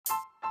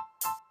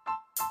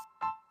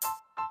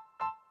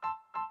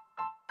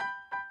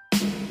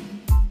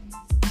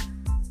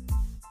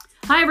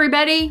Hi,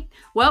 everybody.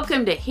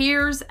 Welcome to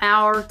Here's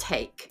Our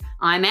Take.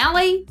 I'm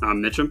Allie.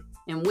 I'm Mitchum.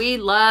 And we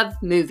love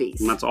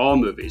movies. And that's all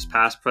movies,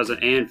 past,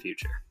 present, and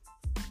future.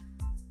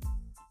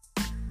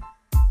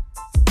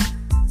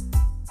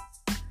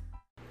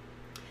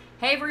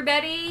 Hey,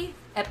 everybody.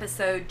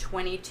 Episode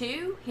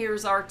 22.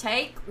 Here's Our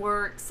Take.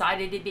 We're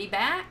excited to be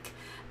back.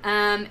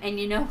 And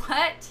you know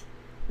what?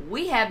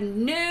 We have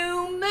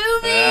new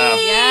movies. Yeah.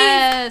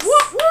 Yes. Woo,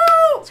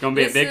 woo. It's going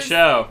to be a big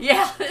show.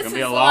 Yeah. It's going to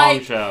be a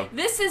long show.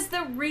 This is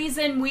the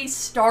reason we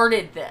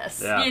started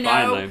this. Yeah, you know,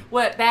 finally.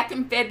 What, back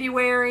in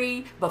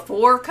February,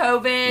 before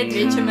COVID,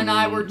 Mitchum and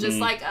I were just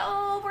like,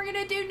 oh, we're going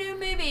to do new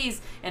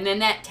movies. And then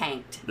that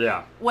tanked.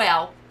 Yeah.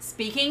 Well,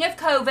 speaking of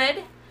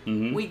COVID,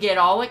 we get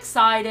all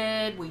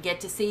excited. We get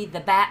to see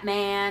the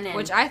Batman. And,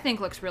 Which I think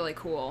looks really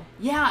cool.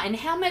 yeah, and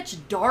how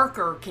much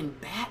darker can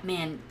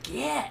Batman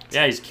get?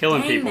 Yeah, he's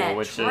killing Dang, people, that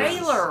which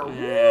trailer. is... Woo.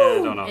 Yeah,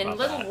 I don't know and about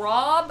little that.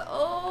 Rob,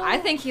 oh. I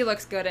think he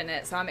looks good in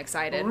it, so I'm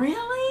excited.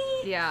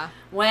 Really? Yeah.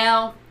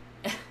 Well,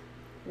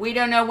 we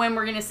don't know when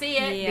we're going to see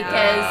it Yeah.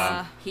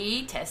 because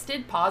he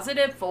tested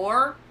positive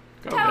for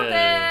COVID.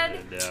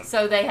 COVID. Yeah.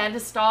 So they had to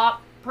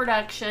stop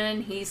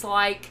production. He's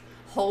like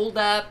holed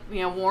up,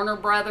 Warner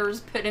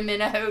Brothers put him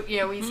in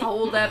he's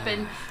holed up,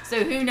 and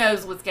so who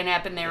knows what's going to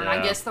happen there. And I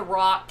Yeah. guess The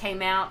Rock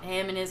came out,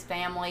 him and his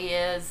family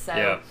is. So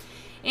Yeah.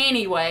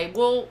 anyway,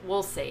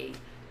 we'll see.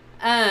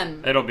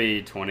 It'll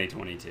be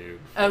 2022.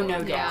 Oh, no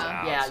before it doubt. comes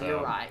out, Yeah, so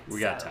you're right.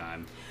 We got So-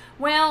 time.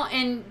 Well,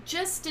 and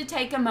just to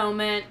take a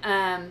moment,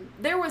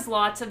 there was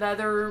lots of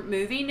other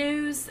movie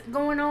news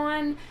going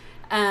on,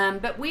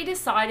 but we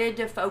decided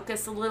to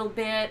focus a little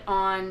bit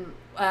on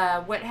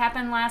what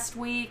happened last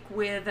week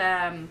with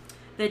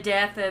the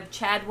death of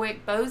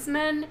Chadwick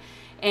Boseman,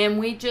 and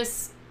we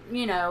just,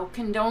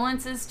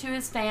 condolences to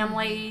his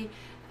family.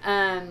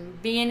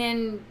 Being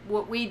in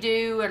what we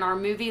do and our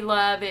movie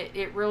love,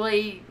 it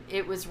really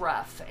was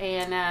rough,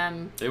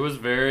 and It was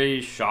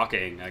very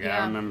shocking. Like,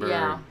 I remember...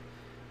 Yeah.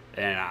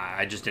 And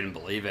I just didn't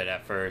believe it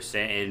at first.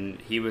 And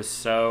he was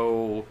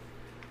so...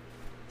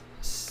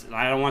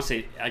 I don't want to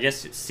say, I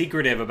guess,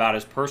 secretive about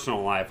his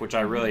personal life, which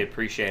I really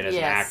appreciate as an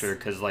Yes. actor,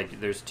 because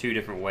there's two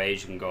different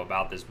ways you can go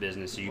about this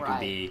business. You can Right.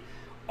 be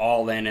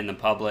all in the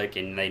public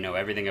and they know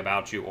everything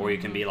about you, or you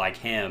can be like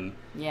him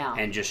yeah.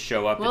 and just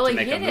show up Well, to he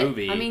make a hit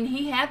movie. it. I mean,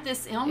 he had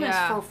this illness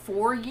Yeah. for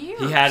 4 years.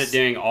 He had it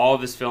doing all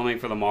of his filming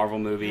for the Marvel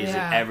movies and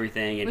Yeah.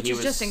 everything, and Which he is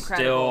was just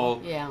incredible.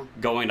 still Yeah.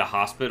 going to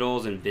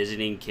hospitals and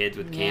visiting kids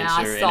with Yeah, cancer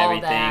I and saw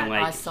everything. that.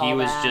 Like, I saw he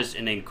was that. just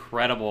an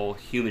incredible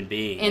human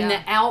being. And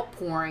Yeah. the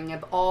outpouring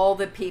of all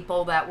the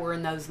people that were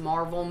in those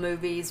Marvel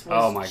movies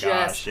was Oh my just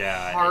gosh,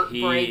 yeah.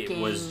 heartbreaking.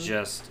 He was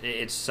just,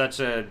 it's such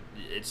a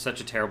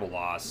terrible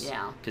loss.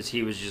 Yeah. Because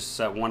he was just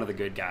one of the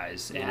good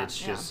guys, and Yeah. it's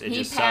just, it he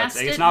just passed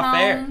sucks. it It's not home.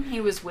 fair. He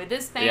was with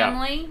his Yeah.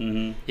 family.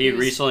 He He had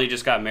was- recently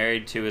just got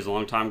married to his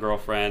longtime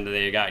girlfriend.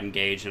 They got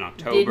engaged in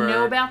October. Didn't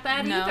know about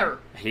that No. either.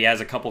 He has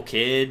a couple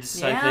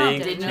kids, I Yeah,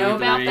 think. didn't 2, know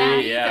about 3.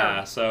 that Yeah,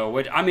 either. so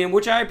which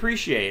I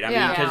appreciate. I mean,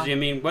 Yeah.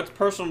 because what's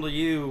personal to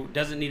you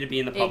doesn't need to be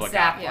in the public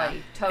Exactly. eye. Yeah.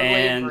 Totally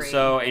And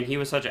agree. and he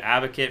was such an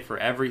advocate for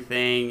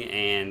everything,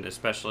 and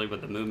especially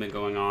with the movement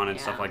going on and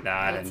stuff Yeah. like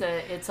that.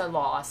 It's a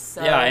loss.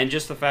 So. Yeah, and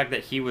just the fact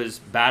that he was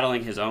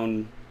battling his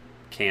own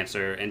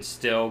cancer and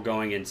still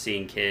going and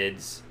seeing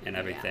kids and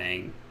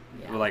everything.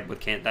 Yeah. Like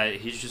with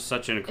he's just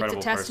such an It's incredible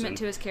a testament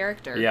person. to his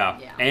character. Yeah.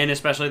 Yeah. And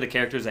especially the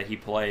characters that he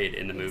played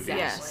in the movies.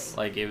 Exactly. Yes.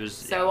 Like, it was...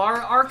 So yeah. our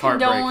Heartbreaking.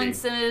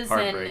 condolences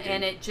Heartbreaking.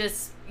 and it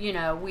just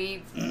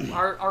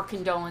our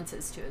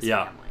condolences to his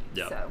Yeah. family.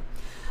 Yeah. So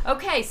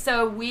okay,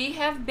 so we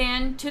have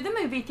been to the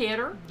movie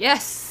theater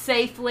Yes.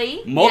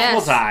 safely. Multiple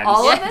Yes. times.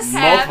 All of us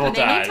have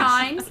Multiple many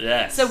times.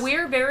 Yes. So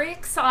we're very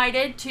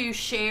excited to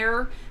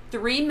share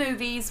 3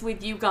 movies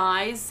with you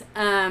guys.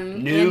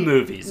 New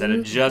movies that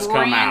have just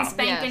come brand out.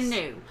 spanking Yes.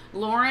 new.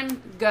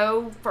 Lauren,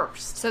 go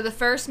first. So the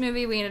first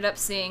movie we ended up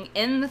seeing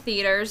in the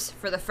theaters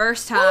for the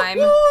first time,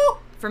 Woo!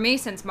 for me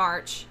since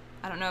March.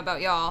 I don't know about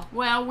y'all.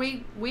 Well,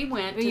 we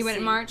went. You to went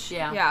in see- March?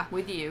 Yeah. Yeah.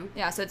 With you.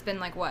 Yeah, so it's been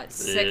like, what,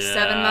 6, Yeah,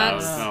 7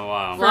 months? It's been a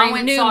while. Well, I went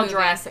and New saw movie.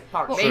 Jurassic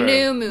Park. Well, Sure.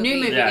 New movie. New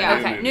movie. Yeah,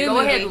 okay. new movie. Go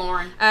movie. ahead,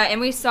 Lauren. And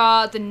we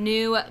saw the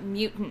New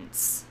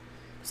Mutants.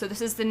 So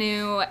this is the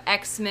new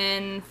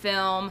X-Men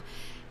film.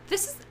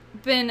 This has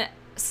been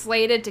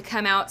slated to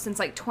come out since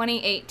like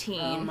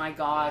 2018. Oh my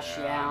gosh,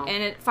 yeah.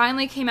 And it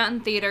finally came out in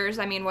theaters.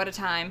 I mean, what a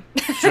time.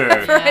 Sure.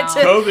 For it to-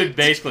 COVID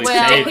basically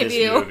Well, saved this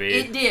debut. movie.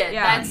 It did.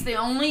 Yeah. That's the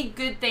only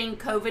good thing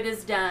COVID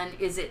has done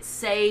is it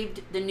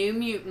saved the New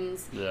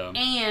Mutants Yeah.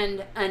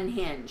 and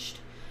Unhinged.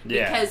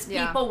 Yeah. Because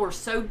Yeah. people were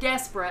so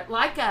desperate,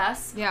 like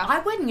us. Yeah. I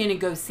wasn't going to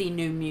go see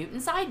New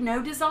Mutants. I had no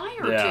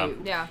desire Yeah. to.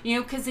 Yeah.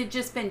 Because it'd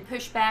just been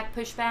pushed back.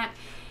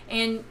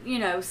 And,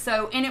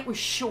 and it was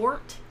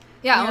short.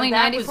 Yeah, You know, only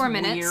that 94 was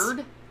minutes.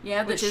 Weird.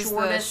 Yeah, the Which is the-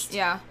 shortest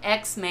yeah.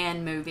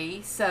 X-Men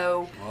movie.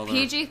 So, Well,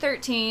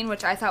 PG-13,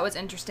 which I thought was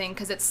interesting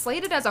because it's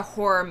slated as a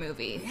horror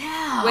movie.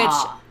 yeah.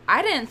 Which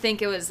I didn't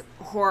think it was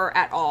horror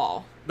at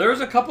all. there was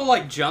a couple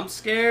jump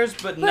scares,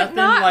 but nothing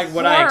not like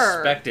what I horror.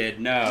 expected.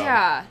 No.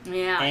 Yeah.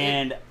 Yeah.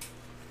 And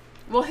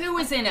Well, who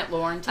was in it,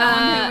 Lauren? Tell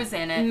them who was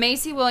in it.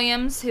 Macy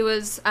Williams, who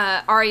was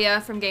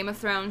Arya from Game of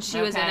Thrones. She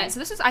was in Okay. it. So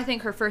this was, I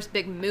think, her first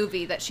big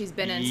movie that she's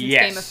been in since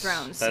Yes, Game of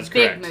Thrones. that's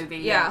Big correct. movie,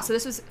 yeah. yeah. So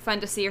this was fun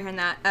to see her in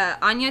that.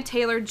 Anya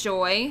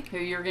Taylor-Joy. Who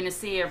you're going to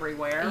see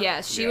everywhere.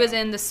 Yes, she Yeah. was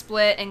in the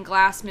Split and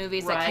Glass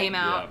movies that Right. came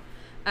out.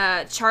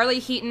 Charlie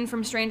Heaton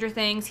from Stranger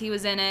Things, he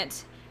was in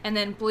it. And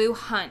then Blue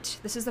Hunt.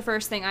 This is the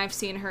first thing I've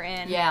seen her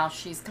in. Yeah,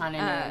 she's kind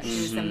of new.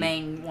 She was the Mhm.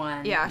 main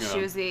one. Yeah, Yeah. she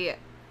was the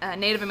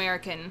Native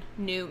American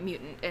New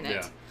Mutant in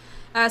it.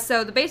 Yeah.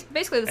 So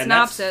basically the And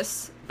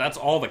synopsis. That's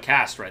all the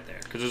cast right there,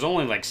 because there's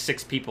only like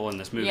 6 people in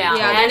this movie. Yeah,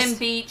 Yeah, Adam there's-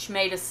 Beach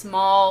made a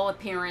small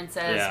appearance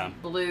as Yeah.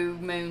 Blue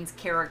Moon's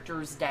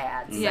character's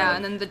dad. So- Yeah,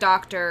 and then the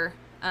doctor.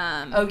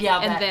 Oh, yeah,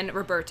 and that- then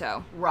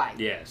Roberto. Right.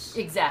 Yes.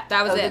 Exactly.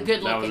 That was the it.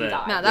 good That was looking it.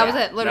 guy. No, that was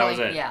Yeah. it. Literally,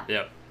 That was it. Yeah.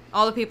 Yep.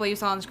 all the people you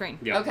saw on the screen.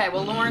 Yep. Okay,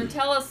 well, Lauren,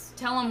 tell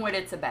them what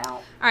it's about.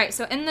 All right,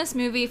 so in this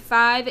movie,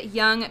 5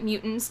 young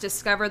mutants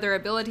discover their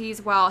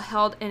abilities while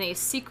held in a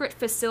secret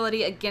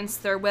facility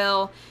against their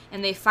will,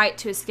 and they fight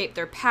to escape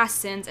their past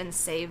sins and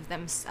save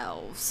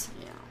themselves.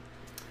 Yeah.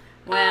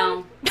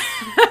 Well,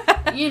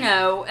 you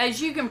know,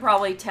 as you can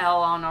probably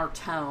tell on our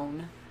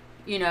tone,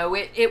 you know,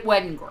 it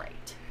wasn't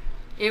great.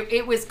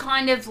 It was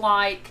kind of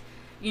like,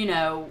 you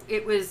know,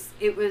 it was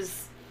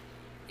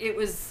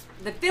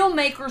the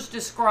filmmakers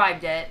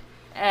described it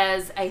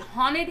as a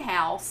haunted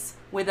house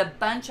with a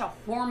bunch of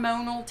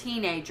hormonal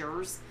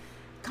teenagers,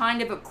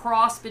 kind of a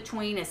cross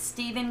between a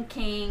Stephen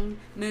King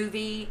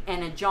movie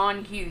and a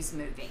John Hughes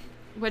movie.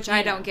 Which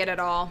I don't get at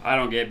all. I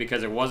don't get it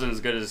because it wasn't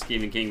as good as a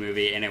Stephen King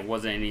movie, and it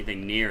wasn't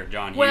anything near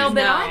John Hughes. Well,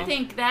 but No. I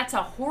think that's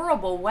a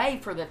horrible way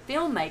for the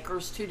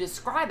filmmakers to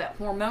describe it.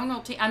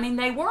 Hormonal I mean,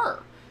 they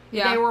were.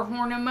 Yeah. They were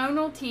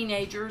hormonal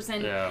teenagers,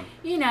 and, Yeah.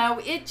 you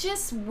know, it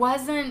just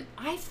wasn't...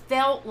 I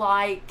felt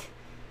like,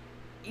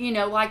 you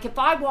know, like if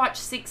I watch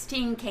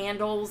 16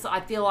 Candles, I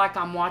feel like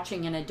I'm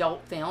watching an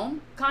adult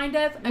film, kind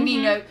of. I mean,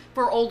 you know,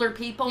 for older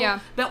people. Yeah.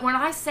 But when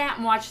I sat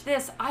and watched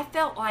this, I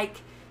felt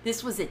like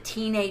this was a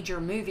teenager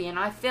movie, and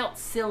I felt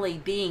silly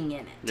being in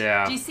it.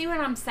 Yeah. Do you see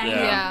what I'm saying?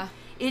 Yeah. Yeah.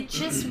 It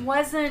just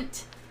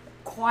wasn't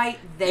quite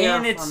there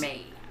And for it's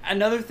me.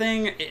 another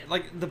thing,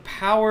 like the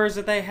powers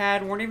that they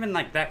had weren't even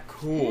like that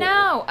cool.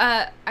 No,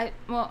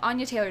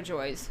 Anya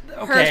Taylor-Joy's. Hers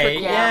were Okay,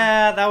 cool.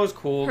 yeah, that was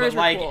cool, Hers but were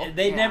like cool.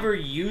 they Yeah. never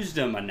used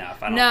them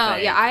enough. I don't No,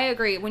 think. yeah, I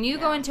agree. When you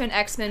go Yeah. into an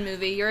X-Men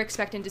movie, you're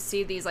expecting to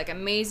see these like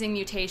amazing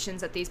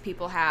mutations that these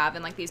people have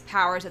and like these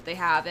powers that they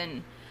have,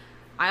 and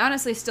I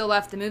honestly still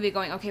left the movie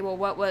going, okay, well,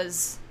 what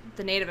was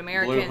the Native Blue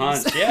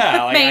Americans' Hunt,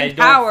 yeah, like, main I don't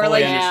power?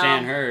 fully Like,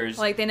 understand hers.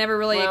 like they never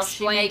really Well,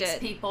 she explained makes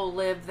it. people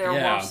live their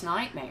Yeah. worst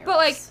nightmares. But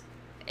like,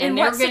 in and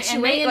what they're gonna- and they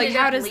situation? Like, ended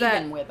how up does that?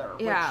 leaving with her.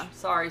 Yeah. Which,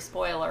 sorry,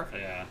 spoiler.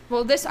 yeah.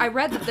 Well, I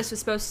read that this was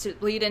supposed to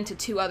lead into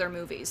 2 other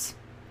movies.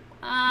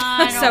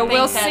 I don't So think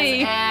we'll that's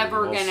see.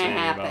 ever We'll gonna see about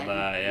happen.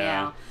 that,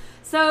 yeah.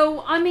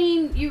 So I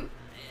mean,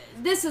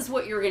 this is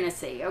what you're gonna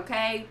see.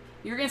 Okay,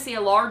 you're gonna see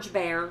a large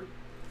bear.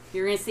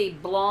 You're gonna see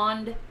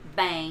blonde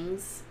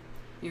bangs.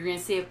 You're gonna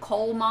see a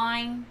coal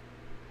mine,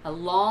 a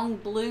long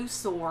blue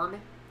sword,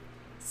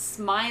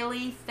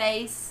 smiley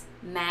face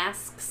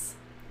masks,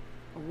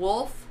 a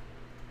wolf,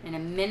 and a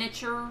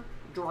miniature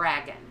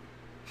dragon.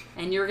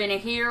 And you're gonna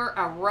hear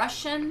a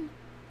Russian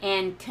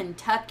and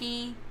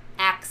Kentucky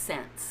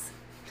accents.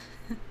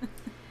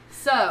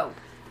 So,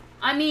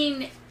 I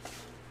mean,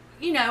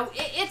 you know,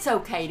 it's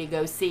okay to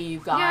go see, you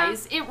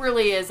guys. It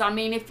really is. I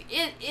mean, if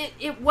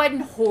it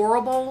wasn't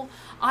horrible,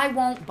 I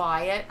won't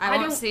buy it. I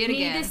won't don't see it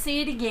need again. to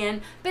see it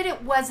again, but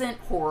it wasn't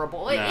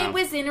horrible. No. It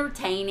was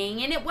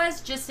entertaining, and it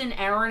was just an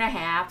hour and a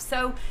half.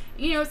 So,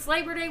 you know, it's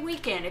Labor Day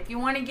weekend. If you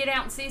want to get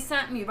out and see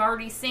something, you've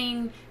already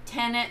seen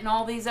Tenet and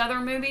all these other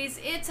movies,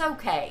 it's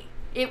okay.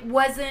 It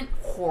wasn't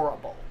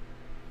horrible.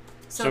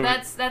 So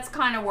that's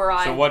kind of where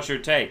I... So what's your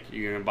take?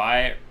 You gonna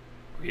buy it?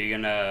 Are you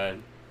gonna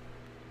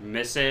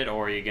miss it,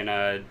 or are you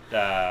gonna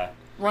Well,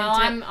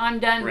 Rent I'm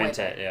done rent with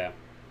it. it? Yeah.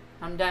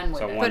 I'm done with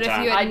So it. one But if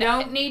time. you had I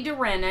don't need to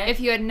rent it. If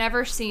you had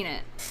never seen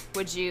it,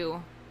 would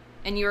you,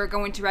 and you were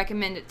going to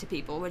recommend it to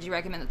people, would you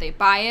recommend that they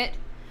buy it,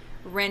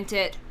 rent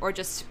it, or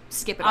just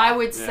skip it I off?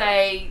 would Yeah.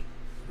 say,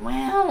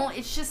 well,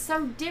 it's just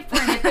so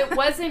different. If it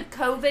wasn't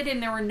COVID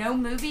and there were no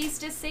movies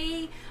to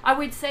see, I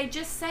would say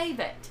just save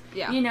it.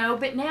 Yeah. You know,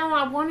 but now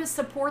I want to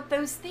support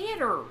those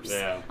theaters.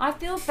 Yeah. I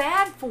feel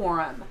bad for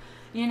them.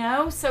 You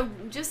know, so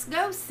just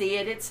go see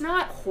it. It's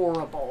not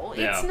horrible.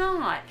 Yeah. It's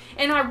not.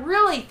 And I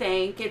really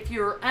think if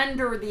you're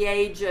under the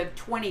age of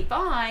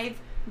 25,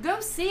 go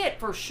see it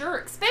for sure,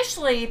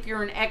 especially if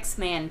you're an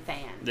X-Men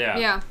fan. Yeah.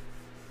 Yeah.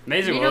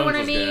 Maisie You know what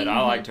Williams I was good. mean?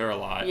 I liked her a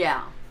lot.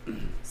 Yeah.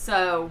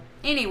 So,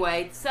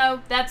 anyway,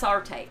 so that's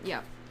our take. Yeah.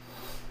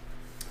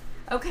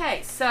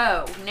 Okay,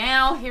 so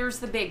now here's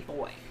the big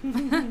boy.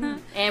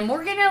 And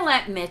we're going to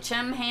let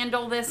Mitchum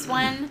handle this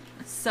one.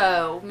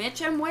 So,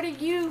 Mitchum, what are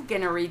you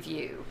going to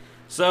review?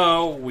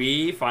 So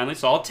we finally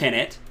saw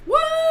Tenet.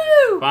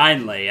 Woo!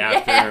 Finally,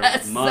 after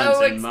Yes, months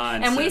so and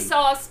months. And we and-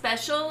 saw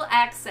special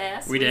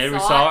access. We did. We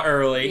saw it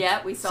early.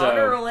 Yeah, we saw it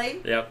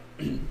early. Yep.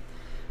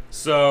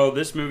 So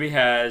this movie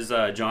has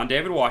John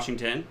David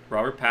Washington,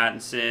 Robert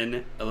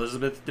Pattinson,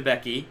 Elizabeth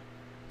Debicki,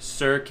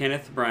 Sir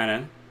Kenneth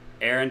Branagh,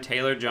 Aaron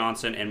Taylor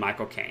Johnson, and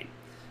Michael Caine.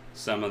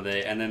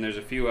 And then there's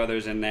a few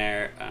others in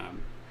there.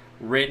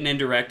 Written and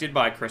directed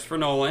by Christopher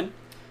Nolan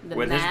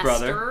with his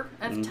brother.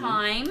 Of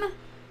Time.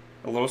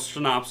 A little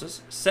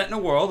synopsis. Set in a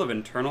world of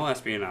internal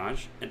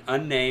espionage, an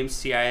unnamed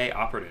CIA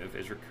operative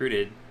is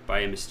recruited by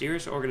a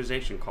mysterious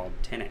organization called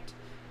Tenet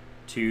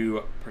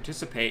to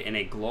participate in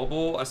a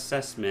global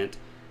assessment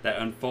that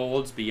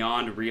unfolds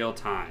beyond real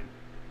time.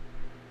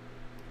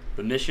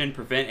 The mission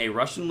prevent a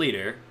Russian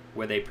leader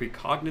with a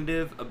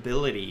precognitive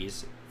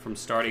abilities from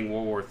starting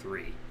World War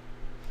III.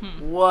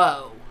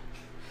 Whoa.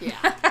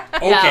 Yeah.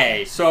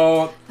 Okay,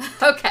 so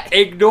Okay.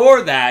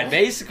 ignore that.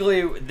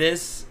 Basically,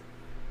 this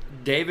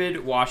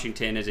David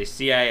Washington is a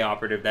CIA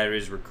operative that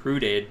is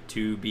recruited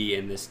to be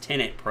in this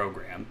Tenet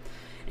program,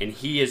 and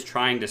he is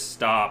trying to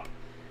stop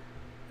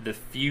the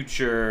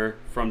future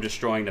from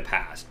destroying the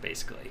past,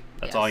 basically.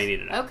 That's all you need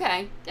to know.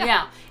 Okay. Yeah.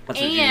 Yeah. That's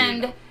what you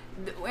need to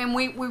know. And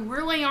we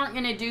really aren't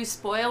going to do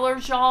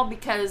spoilers, y'all,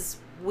 because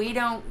we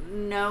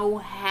don't know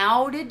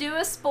how to do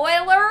a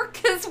spoiler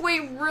because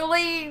we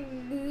really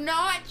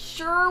not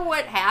sure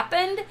what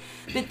happened.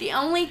 But the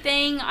only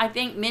thing I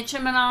think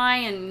Mitchum and I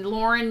and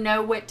Lauren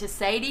know what to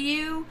say to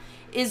you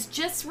is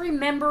just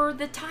remember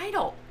the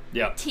title.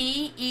 Yep.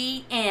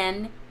 Tenet,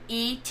 and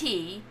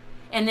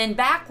then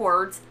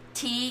backwards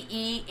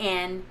Tenet.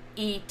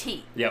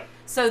 Yep.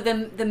 So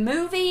the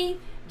movie,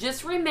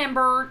 just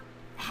remember,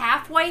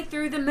 halfway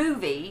through the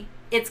movie,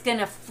 it's going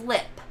to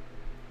flip.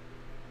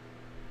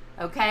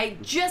 Okay?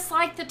 Just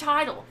like the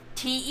title.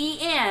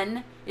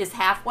 Ten is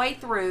halfway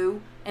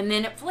through, and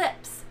then it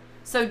flips.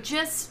 So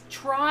just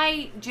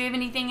try. Do you have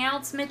anything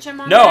else, Mitchum,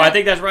 on No, that? I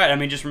think that's right. I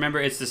mean, just remember,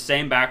 it's the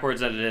same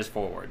backwards that it is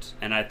forwards.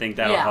 And I think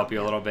that'll Yeah. help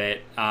you a little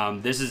bit.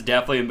 This is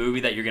definitely a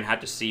movie that you're going to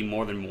have to see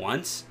more than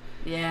once.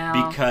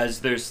 Yeah. Because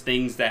there's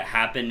things that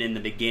happen in the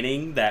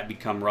beginning that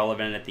become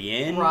relevant at the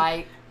end.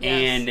 Right. Yes.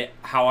 And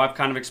how I've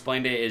kind of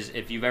explained it is,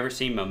 if you've ever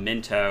seen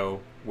Memento,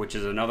 which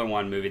is another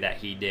movie that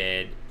he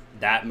did,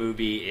 that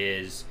movie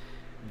is,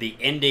 the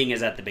ending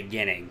is at the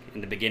beginning,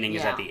 and the beginning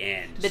is at the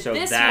end. But so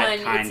this that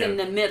one, it's in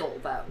the middle,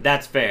 though.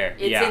 That's fair.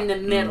 It's yeah. in the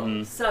middle.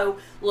 Mhm. So,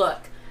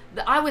 look,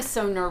 I was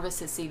so nervous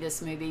to see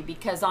this movie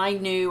because I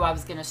knew I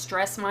was going to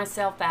stress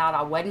myself out.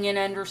 I wasn't going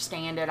to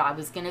understand it. I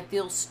was going to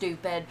feel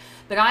stupid.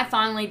 But I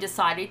finally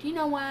decided, you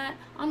know what?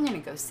 I'm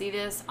going to go see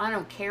this. I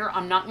don't care.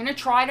 I'm not going to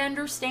try to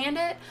understand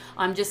it.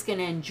 I'm just going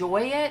to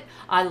enjoy it.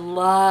 I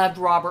loved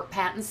Robert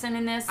Pattinson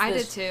in this. I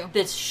did too.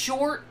 This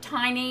short,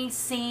 tiny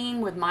scene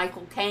with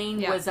Michael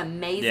Caine was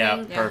amazing.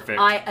 Yeah, perfect.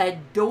 I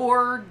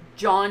adored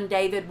John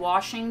David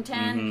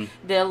Washington.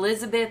 The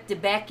Elizabeth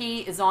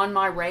Debicki is on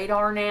my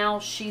radar now.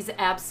 She's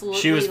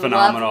absolutely She was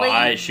phenomenal.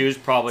 lovely. She was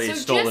probably So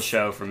stole the just-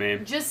 show for me.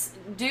 Just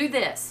do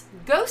this.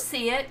 Go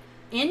see it.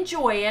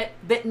 Enjoy it.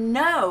 But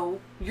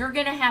know you're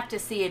going to have to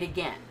see it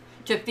again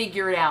to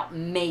figure it out,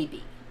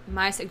 maybe.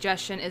 My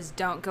suggestion is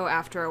don't go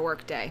after a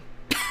work day.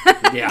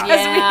 Yeah. Because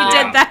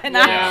we did that,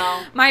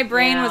 and my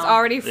brain was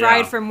already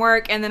fried Yeah. from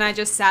work, and then I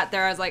just sat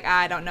there. I was like,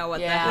 I don't know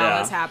what the hell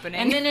Yeah. is happening.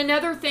 And then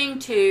another thing,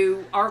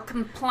 too, our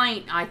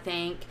complaint, I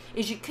think,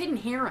 is you couldn't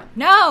hear him.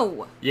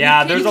 no,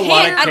 Yeah, You there's a can't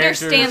lot of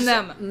characters. understand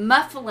them.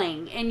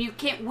 Muffling, and you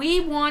can't. We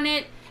want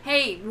it.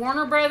 Hey,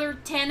 Warner Brother,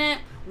 Tenet,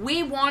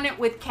 we want it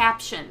with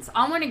captions.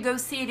 I want to go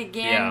see it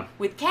again Yeah.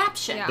 with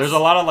captions. Yeah. There's a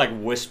lot of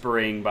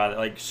whispering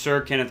by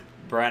Sir Kenneth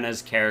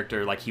Branagh's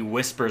character. He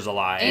whispers a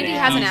lot, and he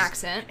has an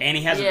accent. and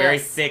he has a very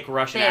Yes, thick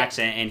Russian thick.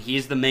 accent, and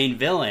he's the main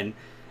villain,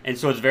 and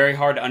so it's very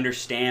hard to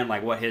understand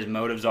what his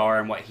motives are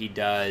and what he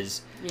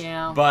does.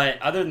 Yeah. But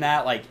other than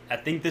that, I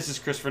think this is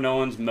Christopher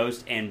Nolan's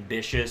most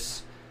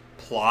ambitious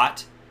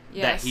plot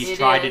Yes. that he's It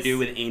tried to is. do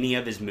with any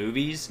of his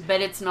movies. But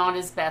it's not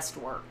his best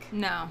work.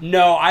 No.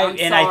 No, I I'm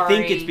think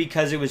sorry. it's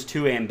because it was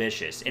too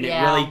ambitious, and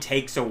Yeah. it really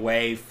takes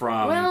away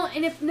from. Well,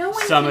 and if no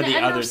one some can of the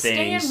other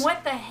understand things.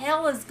 what the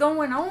hell is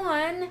going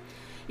on,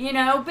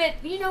 but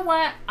you know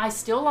what? I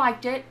still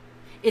liked it.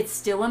 It's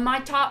still in my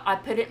top. I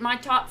put it in my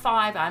top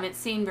 5. I haven't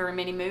seen very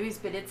many movies,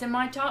 but it's in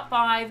my top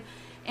 5.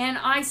 And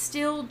I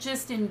still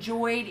just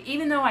enjoyed,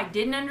 even though I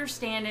didn't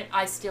understand it,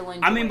 I still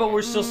enjoyed it. but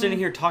we're still sitting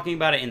here talking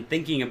about it and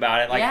thinking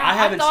about it. Yeah, I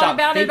haven't I thought stopped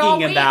about it all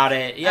thinking week. about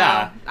it.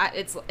 Yeah.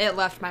 It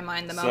left my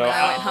mind the So, moment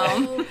I went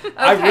home.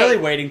 I'm Okay. really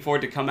waiting for it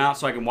to come out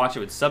so I can watch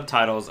it with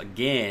subtitles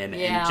again,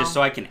 Yeah. and just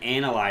so I can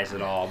analyze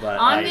it all. But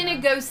I'm going to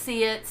go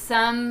see it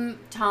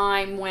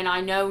sometime when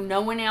I know no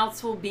one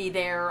else will be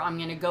there. I'm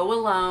going to go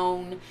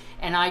alone,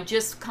 and I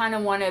just kind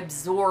of want to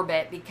absorb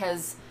it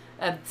because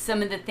of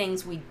some of the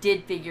things we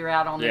did figure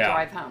out on the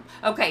drive home.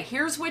 Okay,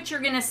 here's what you're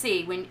going to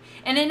see.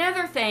 And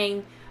another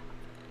thing,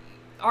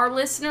 our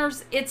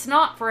listeners, it's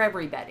not for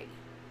everybody.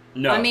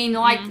 no, I mean,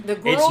 the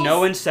girls... it's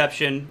no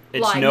Inception.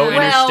 It's like, no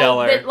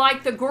Interstellar. But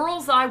like the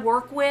girls I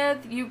work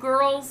with, you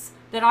girls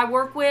that I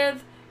work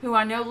with, who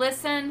I know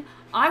listen,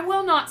 I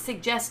will not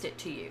suggest it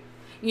to you.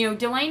 You know,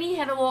 Delaney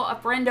had a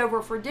friend over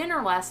for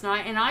dinner last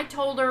night, and I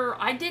told her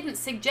I didn't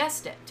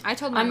suggest it. I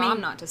told my mom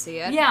not to see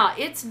it. Yeah,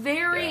 it's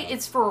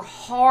it's for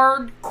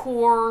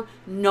hardcore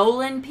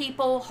Nolan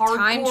people, hardcore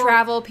time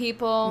travel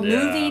people,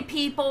 movie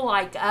people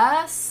like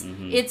us.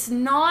 Mm-hmm. It's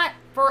not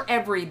for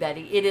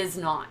everybody. It is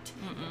not.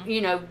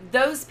 You know,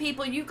 those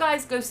people, you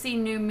guys go see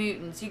New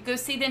Mutants. You go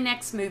see the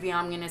next movie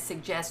I'm going to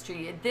suggest to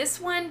you. This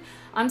one,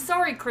 I'm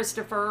sorry,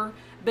 Christopher,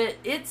 but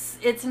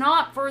it's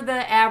not for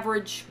the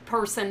average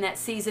person that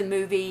sees a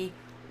movie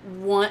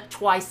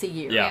twice a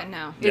year. Yeah,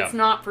 no. It's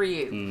not for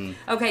you.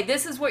 Okay,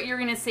 this is what you're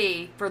going to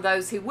see for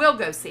those who will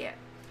go see it.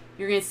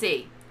 You're going to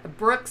see a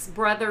Brooks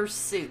Brothers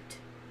suit.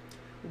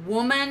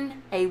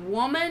 A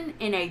woman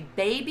in a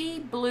baby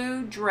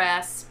blue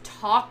dress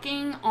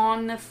talking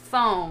on the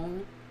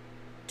phone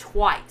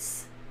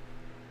twice.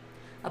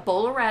 A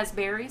bowl of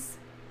raspberries,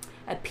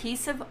 a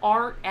piece of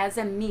art as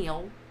a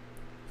meal,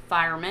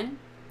 fireman,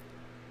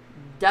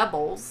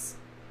 doubles,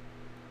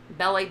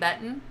 belly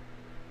button,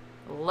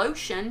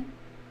 lotion,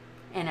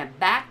 and a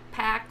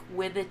backpack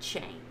with a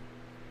chain.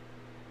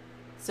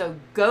 So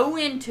go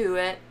into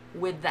it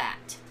with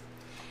that.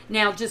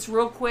 Now, just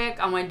real quick,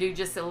 I want to do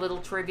just a little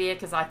trivia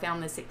because I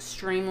found this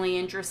extremely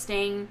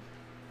interesting.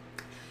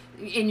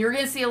 And you're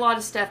going to see a lot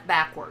of stuff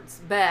backwards,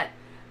 but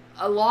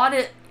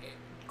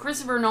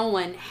Christopher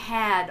Nolan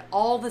had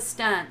all the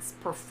stunts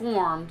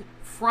performed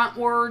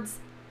frontwards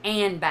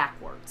and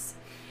backwards.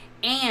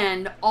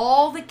 And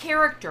all the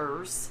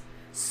characters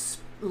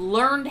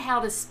learned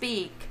how to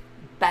speak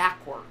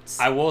backwards.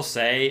 I will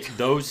say,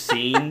 those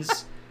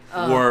scenes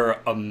were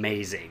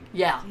amazing.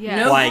 Yeah.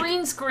 Yeah. No Like,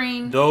 green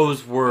screen.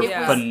 Those were It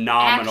was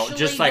phenomenal. actually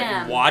Just like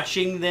them.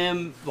 watching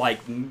them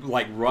like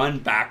run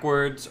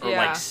backwards or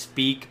Yeah. like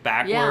speak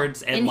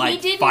backwards and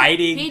like he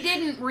fighting. He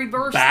didn't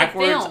reverse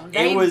backwards. the film.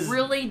 They It was-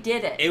 really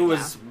did it. It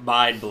was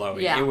mind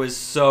blowing. Yeah. It was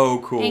so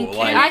cool. And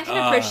Like I can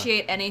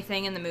appreciate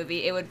anything in the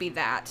movie. It would be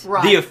that.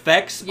 right. the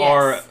effects Yes.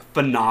 are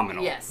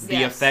phenomenal. Yes. The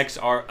Yes. effects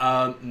are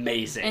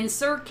amazing. And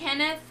Sir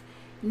Kenneth,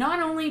 not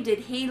only did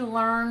he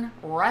learn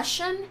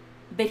Russian,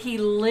 but he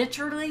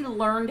literally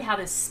learned how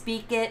to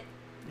speak it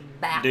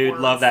backwards. Dude,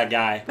 love that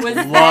guy. Was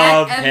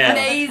love that him.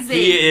 amazing?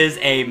 He is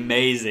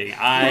amazing.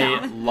 I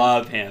Yeah.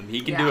 love him.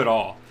 He can do Yeah. it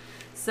all.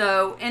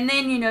 So, and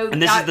then, you know...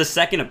 And this is the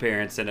second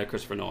appearance in a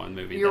Christopher Nolan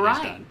movie You're that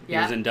he's right. done. He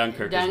Yeah. was in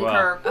Dunkirk as well.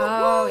 Dunkirk.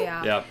 Oh, Woo-hoo.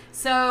 yeah. Yep.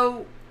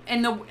 So,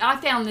 and I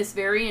found this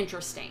very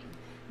interesting.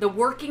 The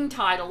working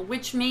title,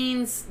 which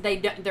means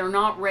they're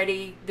not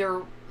ready.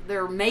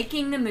 They're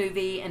making the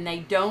movie and they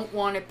don't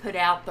want to put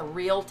out the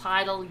real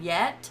title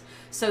yet.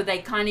 So they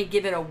kind of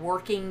give it a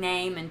working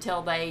name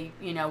until they,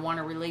 want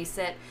to release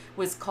it.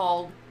 Was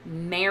called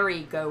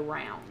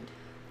Merry-Go-Round.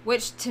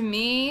 Which to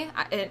me,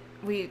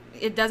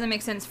 it doesn't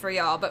make sense for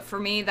y'all, but for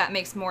me that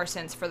makes more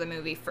sense for the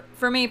movie.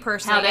 For me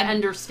personally, How to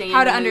understand how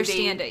to the movie.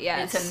 understand it.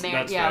 Yes, It's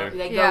That's fair.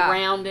 they go Yeah.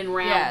 round and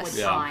round Yes. with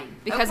Yeah. time.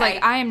 because Okay.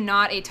 like I am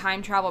not a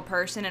time travel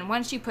person, and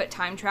once you put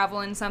time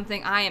travel in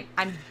something, I'm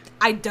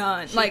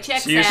done. Like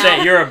checks So you're out.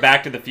 saying you're a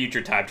Back to the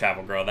Future time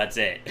travel girl. That's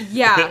it.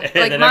 yeah, And like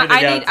then everything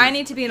else I is-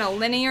 need to be in a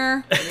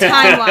linear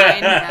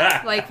timeline.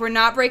 Yeah. Like we're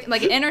not breaking.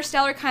 Like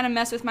Interstellar kind of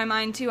messed with my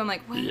mind too. I'm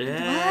like, wait, what?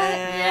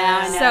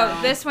 Yeah, I know.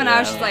 So this one I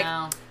was just Yeah. like,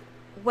 Yeah.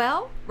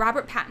 well,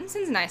 Robert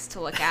Pattinson's nice to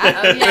look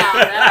at. Oh yeah,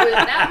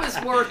 that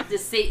was worth to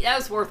see. That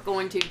was worth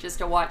going to just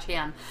to watch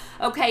him.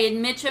 Okay,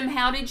 and Mitchum,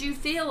 how did you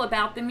feel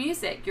about the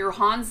music? Your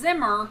Hans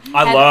Zimmer.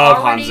 I had love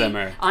Hans already-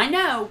 Zimmer. I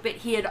know, but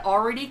he had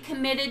already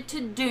committed to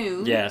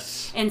Dune.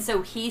 Yes. And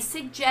so he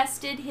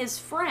suggested his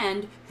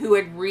friend, who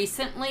had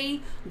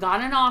recently got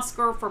an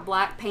Oscar for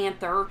Black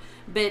Panther,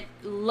 but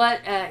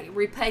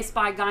replaced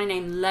by a guy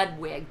named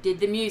Ludwig, did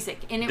the music,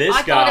 and This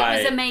I thought guy-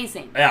 it was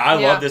amazing. Yeah, I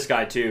Yeah. love this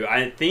guy too.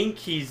 I think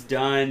he's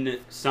done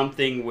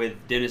something with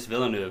Denis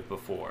Villeneuve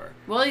before.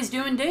 Well, he's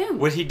doing Dune.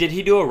 Did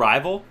he do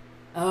Arrival?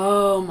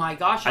 Oh my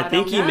gosh! I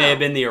think don't he know. may have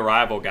been the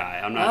Arrival guy.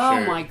 I'm not Oh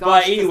sure. my gosh,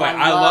 But 'cause anyway,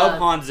 I I love love-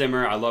 Hans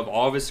Zimmer. I love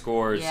all of his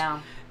scores. Yeah.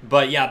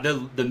 But yeah,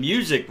 the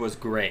music was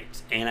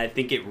great, and I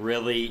think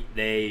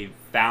they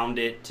found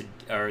it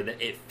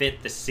it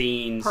fit the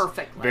scenes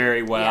Perfectly. very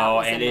Yeah, well, it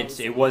was and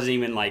amazing. it wasn't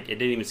even like it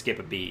didn't even skip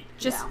a beat.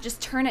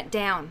 Just turn it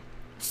down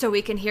so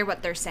we can hear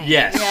what they're saying.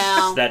 Yes,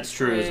 Yeah, that's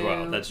true as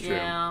well. That's true.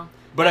 Yeah.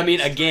 But I mean,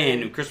 That's again,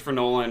 true. Christopher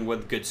Nolan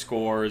with good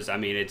scores. I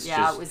mean, it's Yeah,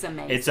 just it was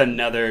amazing. it's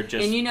another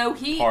just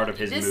And part of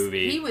his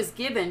movie. He was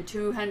given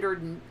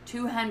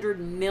 $200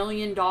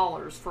 million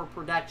for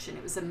production.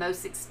 It was the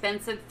most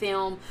expensive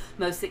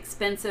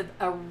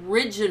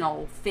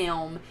original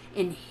film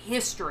in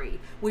history,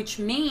 which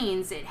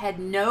means it had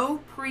no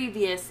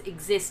previous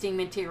existing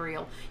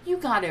material. You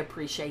got to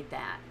appreciate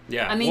that.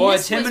 Yeah. I mean, Well,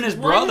 this it's him was and his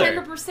brother.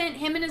 100%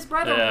 him and his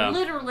brother Yeah.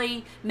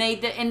 literally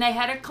made and they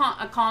had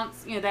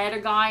they had a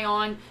guy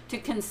on to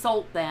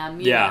consult them.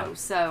 You Yeah. know,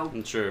 so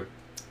I'm sure.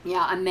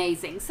 yeah,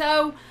 amazing.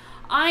 So,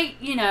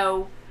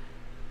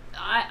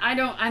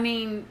 I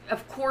mean,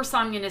 of course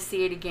I'm going to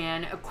see it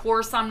again. Of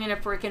course I'm going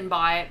to freaking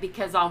buy it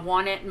because I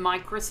want it in my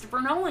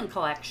Christopher Nolan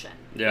collection.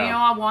 Yeah. You know,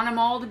 I want them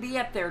all to be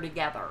up there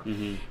together.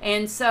 Mm-hmm.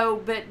 And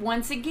so, but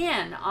once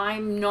again,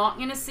 I'm not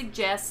going to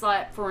suggest,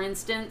 like, for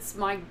instance,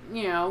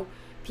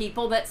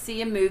 people that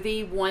see a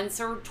movie once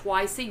or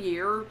twice a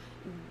year,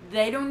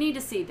 they don't need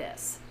to see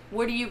this.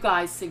 What do you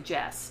guys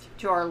suggest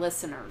to our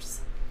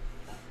listeners?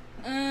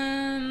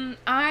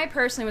 I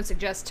personally would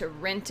suggest to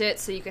rent it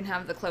so you can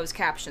have the closed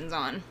captions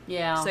on.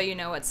 Yeah. So you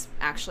know what's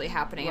actually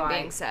happening and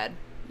being said.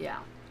 Yeah.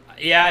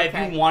 Yeah,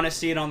 Okay. if you want to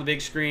see it on the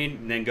big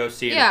screen, then go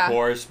see it, Yeah. of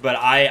course. But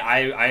I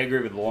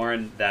agree with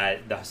Lauren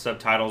that the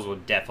subtitles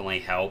would definitely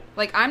help.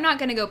 Like, I'm not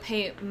going to go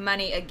pay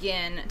money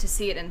again to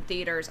see it in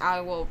theaters.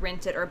 I will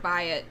rent it or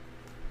buy it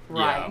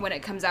Right. when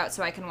it comes out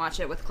so I can watch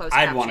it with closed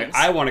I captions.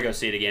 want to go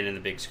see it again in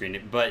the big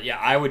screen. But yeah,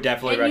 I would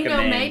definitely And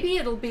recommend. maybe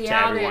it'll be to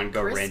out everyone at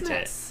go rent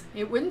Christmas.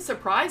 It wouldn't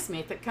surprise me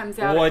if it comes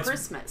out Well, at it's-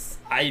 Christmas.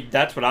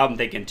 That's what I'm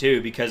thinking too,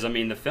 because I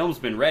mean the film's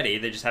been ready,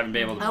 they just haven't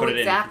been able to Oh, put it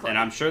exactly. in, and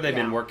I'm sure they've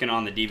been Yeah. working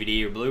on the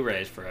DVD or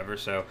Blu-rays forever.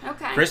 So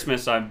Okay.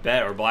 Christmas, I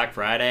bet, or Black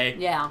Friday.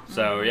 Yeah.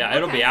 So yeah,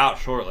 it'll be Okay. out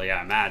shortly,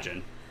 I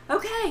imagine.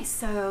 Okay,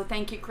 so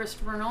thank you,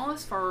 Christopher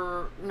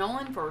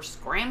Nolan for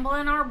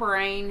scrambling our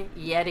brain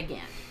yet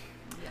again.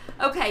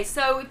 Okay,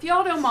 so if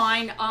y'all don't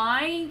mind,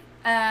 I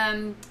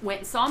went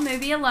and saw a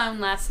movie alone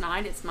last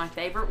night. It's my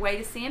favorite way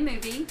to see a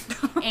movie.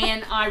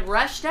 And I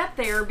rushed up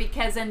there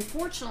because,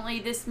 unfortunately,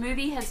 this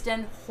movie has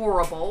done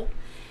horrible.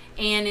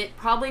 And it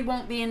probably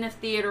won't be in the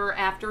theater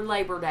after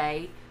Labor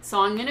Day.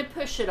 So I'm going to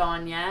push it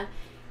on you.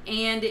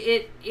 And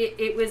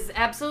it was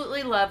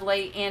absolutely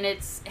lovely. And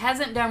it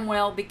hasn't done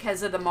well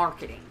because of the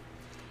marketing.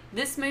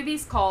 This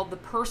movie's called The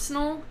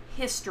Personal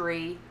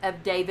History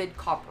of David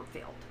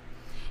Copperfield.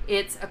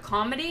 It's a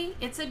comedy,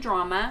 it's a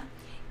drama,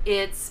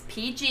 it's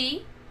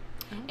PG,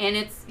 and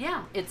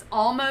it's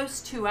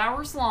almost 2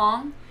 hours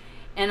long.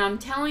 And I'm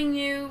telling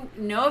you,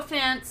 no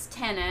offense,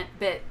 Tenet,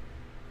 but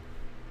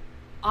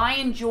I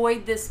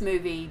enjoyed this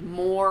movie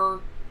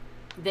more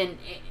than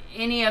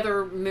any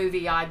other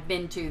movie I've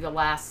been to the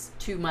last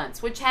 2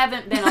 months, which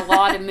haven't been a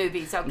lot of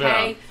movies,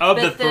 okay? No. Of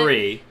But the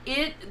three.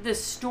 the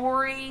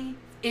story,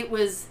 it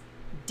was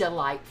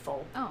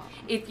delightful. Oh.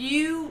 If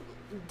you,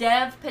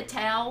 Dev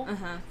Patel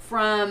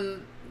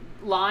from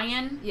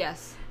Lion,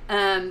 Yes.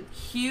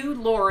 Hugh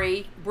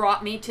Laurie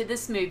brought me to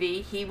this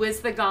movie. He was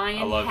the guy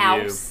I in love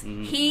House. you.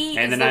 Mhm. He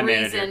And is the the Night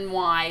reason Manager.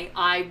 why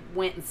I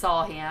went and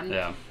saw him.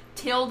 Yeah.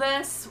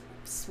 Tilda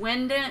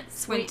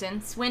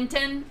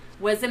Swinton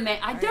was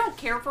amazing. I don't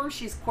care for her.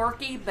 She's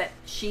quirky, but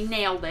she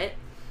nailed it.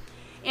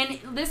 And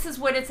this is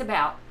what it's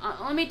about.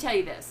 Let me tell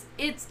you this.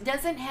 It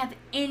doesn't have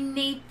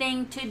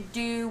anything to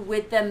do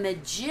with the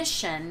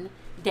magician,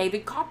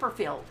 David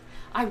Copperfield.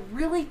 I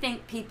really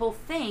think people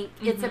think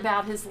it's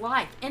about his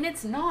life, and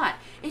it's not.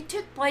 It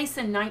took place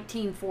in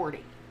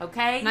 1940,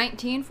 okay?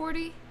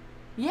 1940?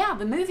 Yeah,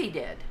 the movie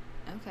did.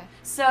 Okay.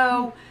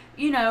 So,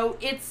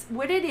 it's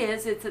what it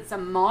is. It's a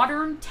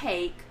modern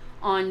take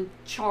on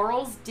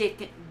Charles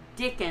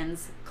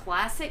Dickens'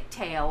 classic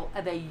tale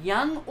of a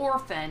young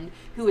orphan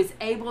who is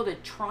able to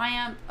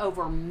triumph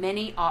over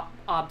many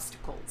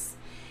obstacles.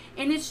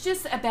 And it's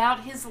just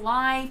about his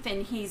life,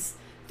 and he's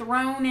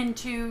thrown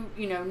into,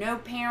 no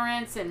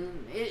parents,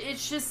 and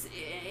it's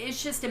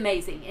just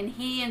amazing. And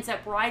he ends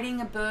up writing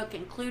a book,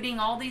 including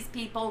all these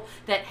people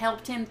that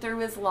helped him through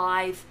his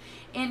life,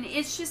 and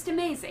it's just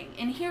amazing.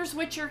 And here's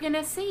what you're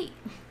gonna see.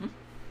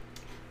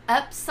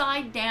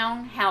 Upside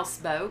down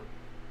houseboat,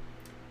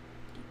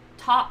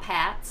 top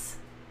hats,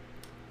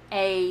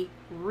 a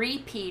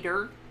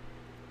repeater,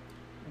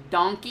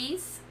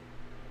 donkeys,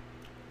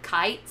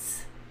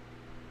 kites,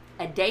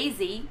 a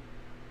daisy,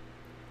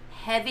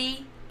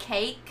 heavy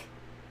cake,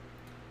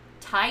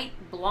 tight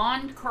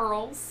blonde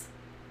curls,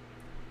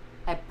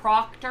 a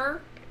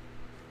proctor,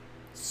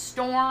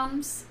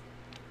 storms,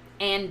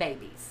 and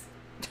babies.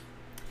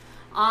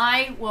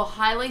 I will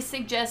highly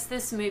suggest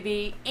this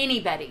movie.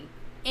 Anybody,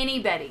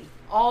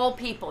 all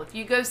people. If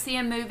you go see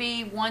a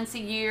movie once a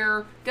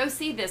year, go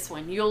see this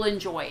one. You'll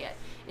enjoy it.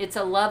 It's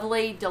a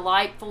lovely,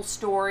 delightful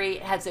story.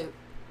 It has a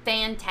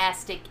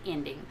fantastic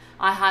ending.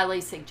 I highly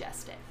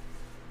suggest it.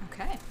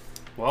 Okay.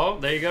 Well,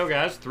 there you go,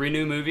 guys. 3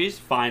 new movies,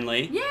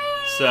 finally. Yay!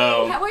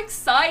 So- How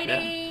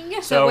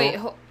exciting! So wait,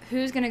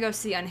 who's going to go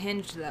see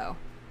Unhinged, though?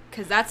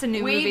 Because that's a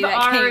new movie We've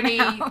that already,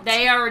 came out.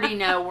 they already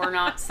know we're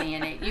not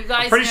seeing it. You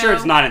guys I'm pretty know, sure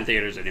it's not in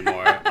theaters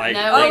anymore. Like,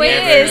 No, Oh, they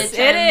it never- is.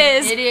 It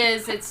is. It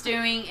is. It's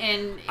doing,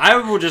 and I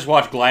will just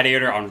watch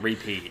Gladiator on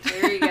repeat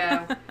there you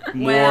go.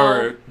 more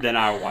Well, than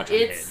I will watch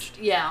It's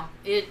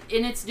Unhinged.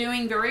 and it's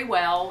doing very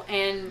well.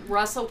 And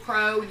Russell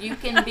Crowe, you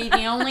can be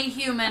the only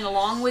human,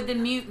 along with the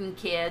mutant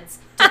kids,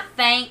 to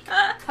thank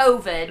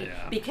COVID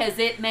Yeah. because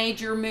it made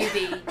your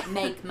movie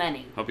make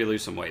money. Hope you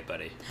lose some weight,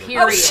 buddy.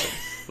 Period.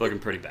 Looking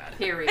pretty bad.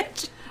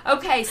 Period.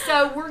 Okay,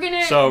 so we're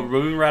gonna So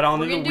moving right on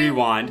we're to the gonna do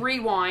rewind.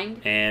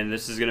 Rewind. And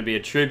this is going to be a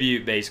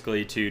tribute,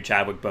 basically, to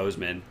Chadwick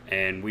Boseman.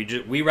 And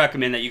we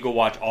recommend that you go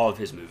watch all of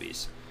his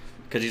movies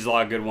because he's a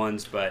lot of good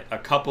ones. But a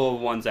couple of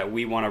ones that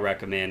we want to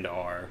recommend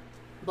are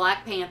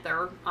Black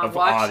Panther. I Of-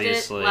 watched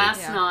obviously. it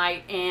last Yeah.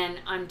 night, and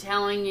I'm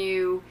telling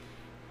you,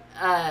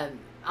 I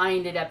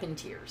ended up in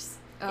tears.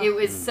 Oh. It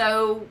was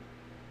so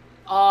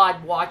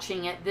odd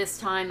watching it this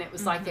time. It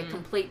was like Mm-hmm. a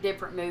complete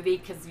different movie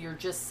because you're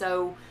just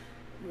so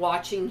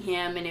watching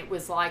him, and it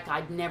was like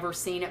I'd never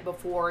seen it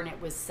before, and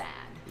it was sad.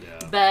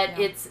 Yeah. But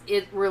Yeah.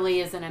 it really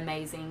is an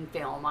amazing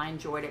film. I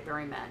enjoyed it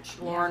very much.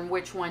 Lauren,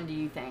 which one do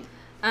you think?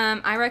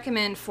 I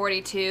recommend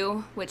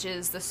 42, which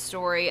is the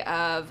story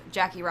of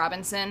Jackie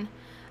Robinson.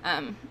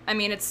 I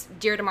mean, it's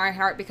dear to my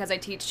heart because I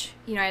teach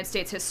United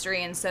States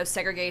history, and so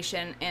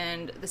segregation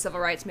and the civil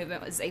rights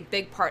movement was a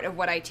big part of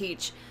what I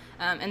teach.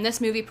 And this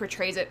movie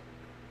portrays it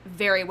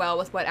very well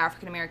with what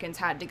African Americans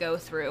had to go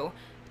through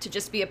to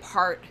just be a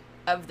part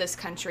of this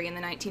country in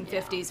the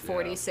 1950s,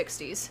 40s,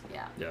 60s.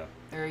 Yeah, Yeah.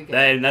 very good.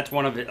 And that's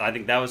one of it. I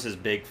think that was his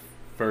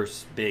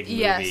first big movie,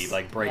 Yes.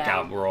 like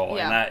breakout Yeah. role,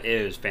 Yeah. and that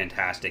is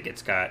fantastic.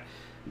 It's got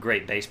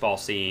great baseball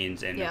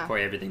scenes and Yeah. of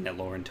course everything that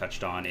Lauren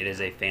touched on. It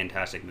is a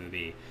fantastic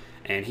movie,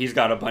 and he's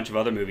got a bunch of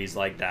other movies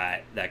like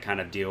that that kind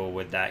of deal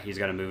with that. He's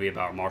got a movie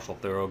about Marshall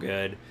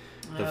Thorogood,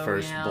 the Oh,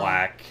 first yeah.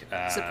 black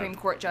Supreme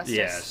Court Justice.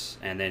 Yes,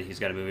 and then he's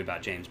got a movie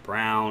about James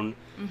Brown.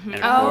 And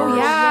of Oh, course,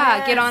 yeah.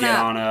 Yes. Get on Get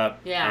up. On Up.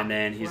 Yeah, And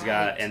then he's right.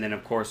 got, and then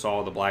of course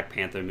all the Black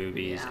Panther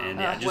movies, Yeah. and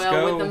yeah, just well,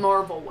 go. with the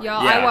Marvel one.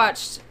 Y'all, Yeah.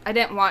 I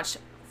didn't watch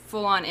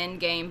full on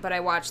Endgame, but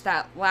I watched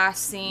that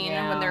last scene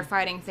Yeah. when they're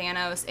fighting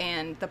Thanos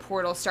and the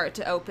portals start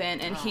to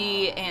open and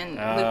he and Luke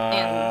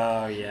and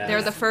Oh yeah.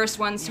 they're the first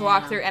ones to Yeah.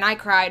 walk through, and I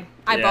cried.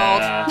 I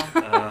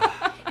bawled.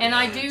 And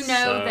I do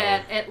know So-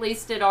 that at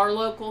least at our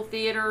local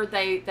theater,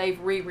 they've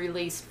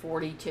re-released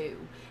 42.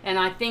 And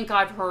I think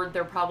I've heard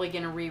they're probably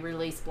going to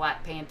re-release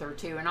Black Panther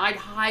too. And I'd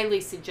highly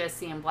suggest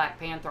seeing Black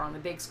Panther on the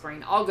big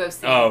screen. I'll go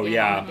see Oh, it again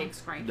yeah. on the big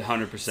screen.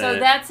 100%. So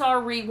that's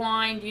our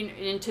rewind.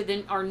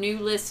 Into our new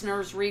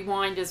listeners,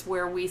 rewind is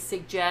where we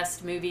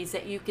suggest movies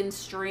that you can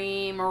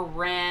stream or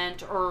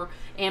rent or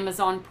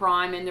Amazon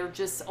Prime, and they're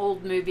just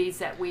old movies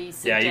that we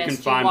suggest. you can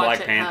find watch Black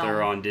at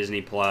Panther home. on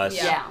Disney Plus.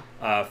 Yeah.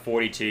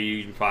 42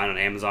 you can find on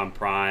Amazon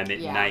Prime. It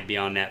Yeah. might be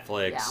on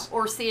Netflix. Yeah,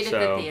 or see it So,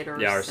 at the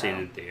theaters. Yeah, or so. see it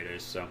in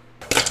theaters. So.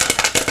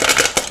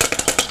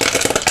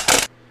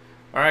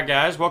 All right,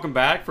 guys, welcome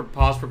back for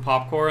Pause for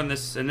Popcorn.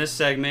 In this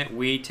segment,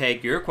 we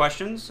take your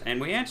questions and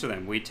we answer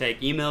them. We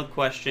take emailed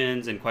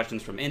questions and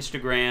questions from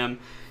Instagram,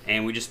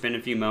 and we just spend a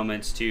few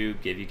moments to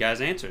give you guys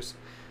answers.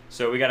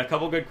 So we got a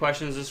couple good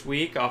questions this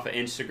week off of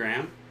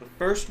Instagram. The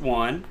first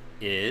one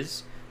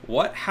is,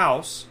 what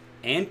house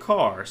and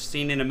car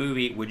seen in a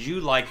movie would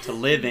you like to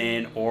live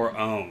in or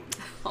own?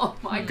 Oh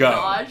my Go.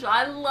 gosh,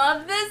 I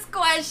love this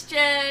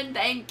question.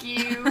 Thank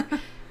you.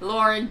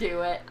 Lauren,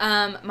 do it.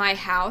 My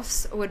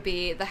house would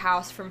be the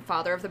house from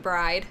Father of the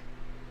Bride.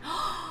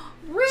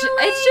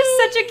 Really? It's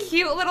just such a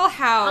cute little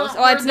house.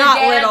 Where it's the not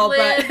dad little,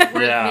 lived, but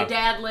where Yeah. the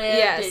dad lived.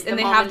 yes, and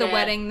they mom have the dad.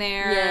 wedding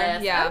there.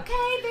 Yes. Yeah.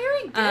 Okay,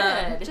 very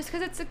good. Just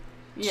because it's a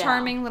Yeah.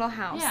 charming little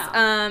house.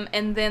 Yeah.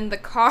 And then the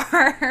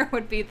car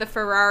would be the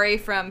Ferrari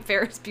from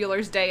Ferris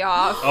Bueller's Day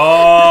Off.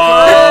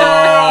 Oh,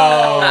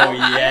 Good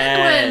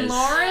yes. one,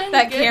 Lauren.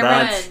 That Good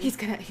Cameron,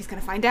 one. he's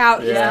gonna find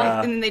out.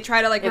 Yeah. And then they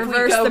try to like If we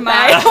reverse go the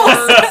miles.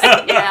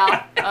 backwards,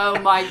 yeah. Oh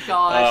my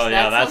gosh, Oh,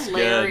 yeah, that's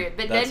hilarious. good.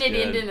 But That's doesn't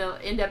it good.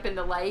 end up in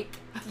the lake?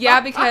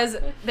 Yeah, because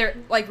they're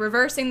like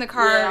reversing the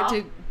car Yeah.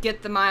 to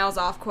get the miles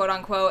off, quote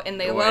unquote, and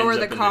they Oh, it lower ends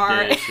the up in the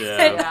car. ditch,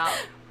 yeah. Yeah.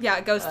 Yeah,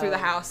 it goes through the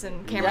house,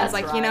 and Cameron's That's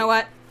like, right. you know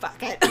what?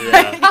 Fuck it.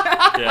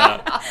 Yeah.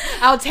 Yeah.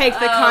 I'll take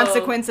the Oh.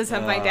 consequences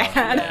of my Oh,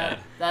 dad. yeah.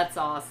 That's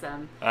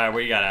awesome. All right,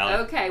 what you got,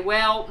 Alex? Okay,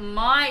 well,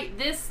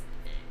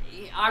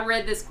 I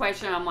read this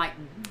question, I'm like,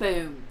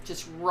 boom,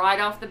 just right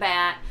off the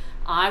bat,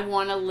 I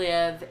want to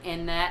live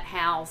in that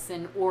house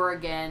in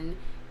Oregon,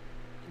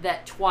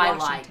 that Twilight.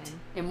 Washington.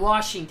 In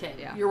Washington.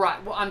 Yeah. You're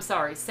right. Well, I'm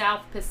sorry,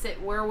 South Pacific,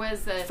 where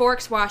was the...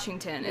 Forks,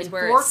 Washington is in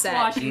where Forks, it's set.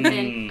 Washington.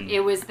 Mm. It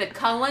was the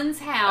Cullens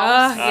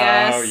house.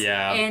 Yes. Oh,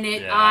 yeah. And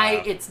yeah.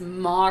 it's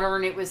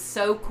modern. It was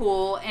so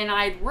cool. And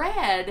I'd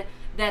read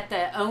that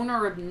the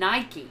owner of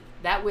Nike,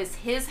 that was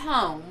his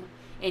home,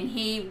 and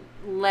he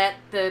let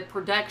the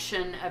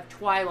production of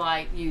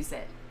Twilight use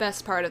it.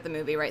 Best part of the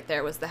movie right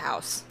there was the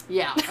house.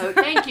 Yeah. Oh,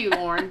 thank you,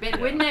 Lauren. But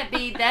wouldn't that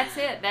be? That's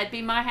it. That'd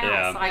be my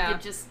house. Yeah. I Yeah.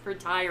 could just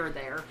retire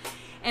there.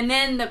 And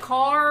then the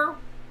car.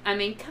 I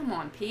mean, come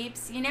on,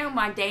 peeps. You know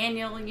my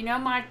Daniel. You know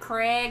my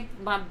Craig.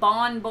 My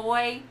Bond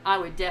boy. I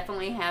would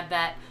definitely have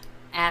that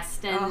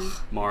Aston Ugh.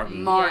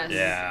 Martin. Martin.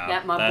 Yeah.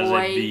 That my That's boy.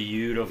 a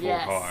beautiful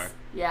Yes. car.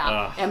 Yeah.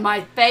 Ugh. And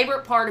my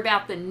favorite part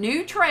about the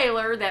new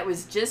trailer that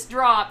was just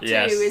dropped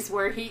Yes. too is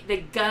where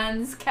the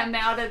guns come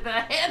out of the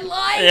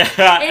headlight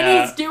Yeah, and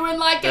yeah. he's doing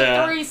like a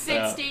Yeah,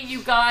 360.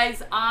 You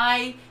guys,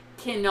 I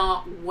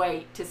cannot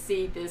wait to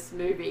see this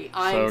movie.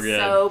 I'm good.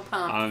 so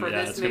pumped for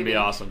yeah, this it's movie. gonna be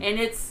awesome. And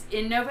it's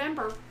in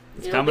November.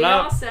 It's It'll coming be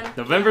up. Awesome.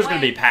 November's Can't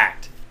gonna be wait.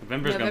 packed.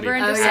 November's November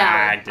gonna and be Oh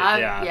packed.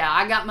 yeah.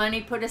 I got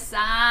money put aside.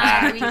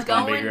 Packed. We It's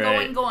gonna be going. great.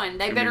 They It's gonna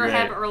be better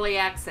have great. early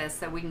access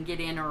so we can get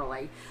in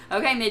early.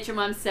 Okay, Mitchum,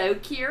 I'm so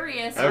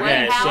curious.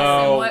 Okay, what house so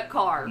and what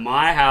car?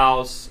 My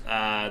house,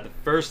 the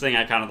first thing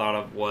I kind of thought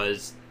of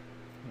was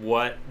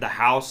the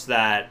house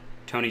that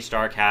Tony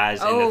Stark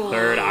has in the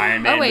third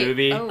Iron Man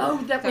movie. Oh,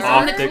 that was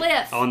Off on the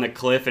cliff. On the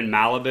cliff in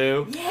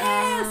Malibu.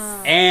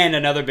 Yes. And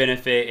another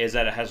benefit is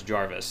that it has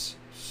Jarvis.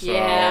 So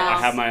Yes.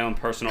 I have my own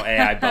personal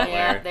AI butler.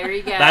 Yeah, there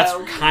you go. That's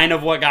kind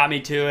of what got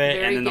me to it.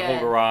 Very and then the whole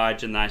good.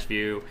 garage and the nice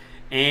view.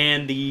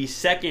 And the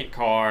second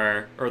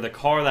car, or the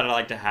car that I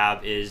like to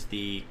have, is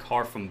the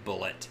car from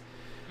Bullet.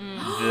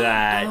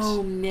 That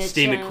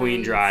Steve Mitchum.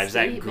 McQueen drives.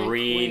 That Steve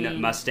green McQueen.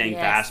 Mustang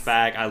Yes.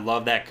 fastback. I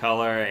love that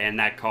color, and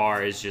that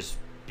car is just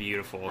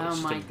beautiful. Oh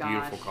It's just my a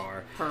beautiful gosh.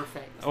 car.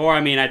 Perfect. Or,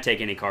 I mean, I'd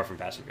take any car from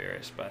Fast and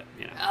Furious, but,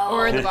 you know. Oh,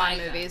 Or the my Bond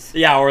God. movies.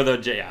 Yeah, or the,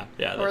 yeah. Or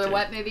that the too.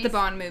 what movies? The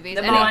Bond movies.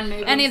 The any, Bond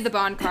movies. Any of the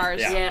Bond cars.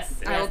 Yeah.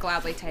 Yes. I will yes.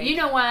 gladly take. You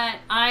know what?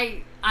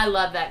 I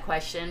love that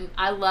question.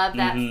 I love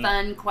that Mhm.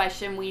 fun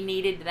question. We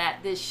needed that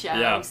this show.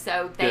 Yeah.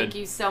 So thank Good.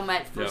 you so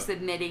much for Yep.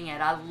 submitting it.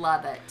 I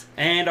love it.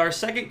 And our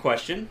second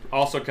question,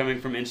 also coming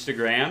from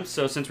Instagram.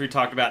 So since we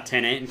talked about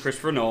Tenet and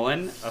Christopher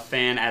Nolan, a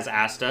fan has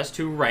asked us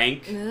to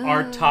rank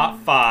our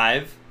top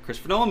 5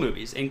 Christopher Nolan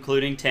movies,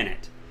 including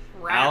Tenet.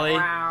 Allie,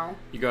 Wow.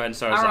 you go ahead and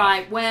start us All off.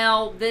 right.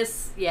 Well,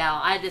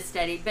 I had to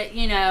study, but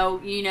you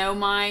know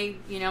my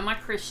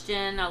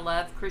Christian. I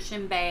love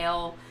Christian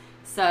Bale.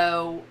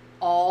 So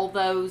all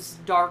those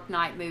Dark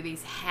Knight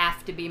movies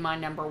have to be my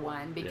number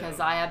one because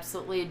Yeah. I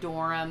absolutely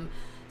adore them.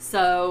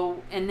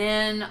 So, and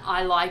then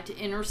I liked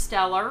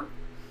Interstellar.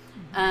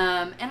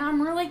 And I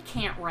really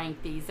can't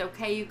rank these,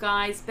 okay, you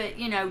guys? But,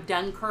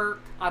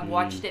 Dunkirk, I've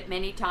watched it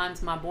many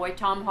times. My boy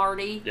Tom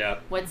Hardy.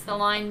 Yep. What's the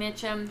line,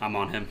 Mitchum? I'm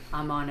on him.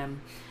 I'm on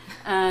him.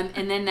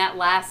 And then that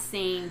last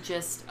scene,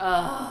 just, where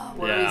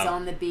Yeah. he's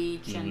on the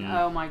beach, and Mhm.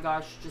 oh my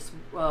gosh, just,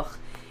 ugh.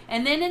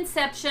 And then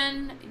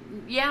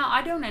Inception, yeah,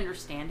 I don't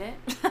understand it.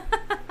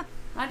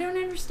 I don't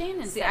understand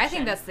Inception. See, I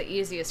think that's the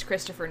easiest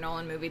Christopher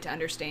Nolan movie to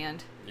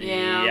understand.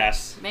 Yeah.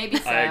 Yes. Maybe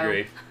so. I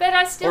agree. But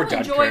I still Or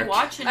enjoy Dunkirk.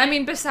 watching it. I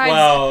mean, besides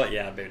Well,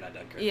 yeah, maybe not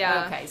Dunkirk.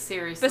 yeah, Okay,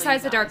 seriously.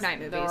 Besides the guys, Dark Knight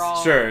they're movies.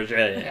 all- Sure,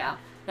 yeah. Yeah.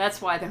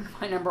 That's why they're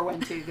my number one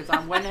too, because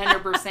I'm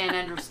 100%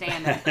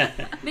 understand it.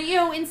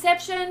 But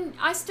Inception,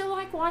 I still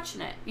like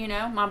watching it.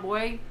 My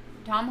boy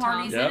Tom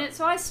Hardy's Yep. in it,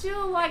 so I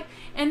still like.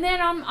 And then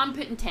I'm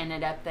putting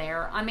Tenet up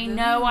there. I mean,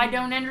 no, I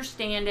don't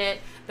understand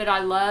it, but I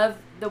love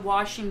the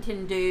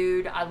Washington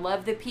dude. I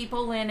love the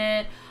people in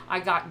it. I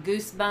got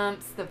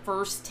goosebumps the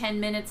first 10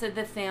 minutes of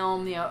the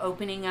film.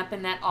 Opening up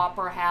in that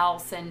opera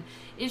house, and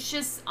it's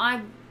just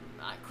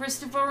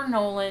Christopher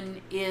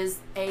Nolan is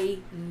a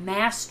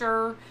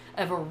master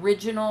of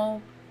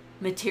original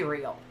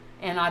material,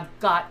 and I've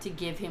got to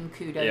give him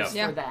kudos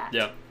Yeah. for that.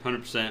 Yep,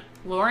 100%.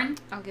 Lauren?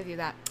 I'll give you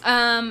that.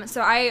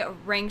 So I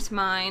ranked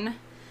mine.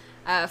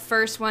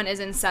 First one is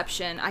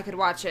Inception. I could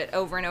watch it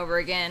over and over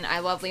again. I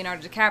love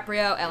Leonardo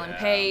DiCaprio, Ellen Yeah.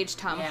 Page,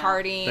 Tom Yeah.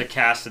 Hardy. The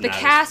cast in The that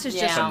cast is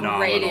Yeah, just phenomenal.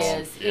 great. It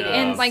is. It Yeah.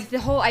 And like the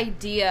whole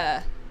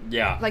idea,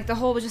 Yeah. like the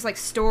whole just like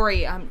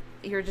story,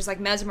 you're just like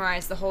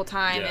mesmerized the whole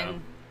time, Yeah.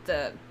 and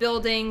the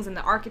buildings and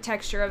the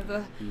architecture of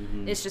the,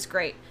 Mhm. it's just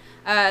great.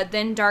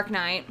 Then Dark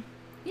Knight.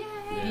 Yay!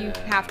 You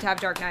Yeah. have to have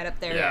Dark Knight up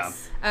there.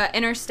 Yeah.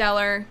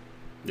 Interstellar,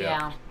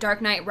 Yeah.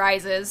 Dark Knight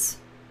Rises,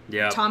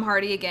 Yeah. Tom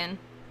Hardy again,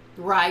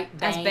 Right.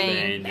 As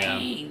Bane. Bane.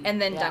 Bane,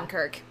 and then Yeah.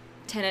 Dunkirk.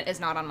 Tenet is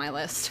not on my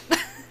list.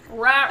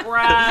 Right.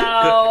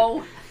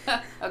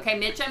 Okay,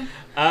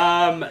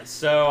 Mitchum?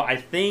 So I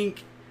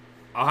think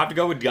I'll have to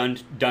go with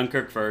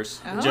Dunkirk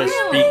first, Oh. just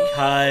Really?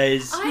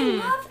 because I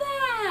love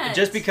that.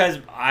 just because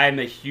I'm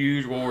a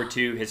huge World War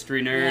II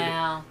history nerd,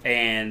 Yeah.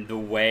 and the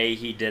way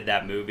he did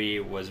that movie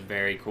was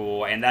very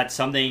cool, and that's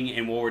something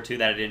in World War II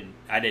that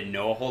I didn't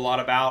know a whole lot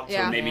about, so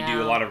Yeah. it made me do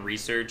Yeah. a lot of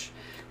research,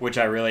 which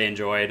I really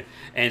enjoyed,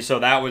 and so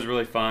that was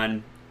really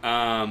fun.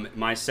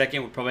 My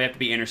second would probably have to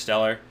be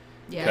Interstellar,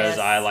 because Yes.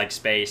 I like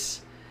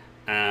space.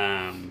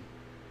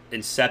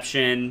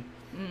 Inception.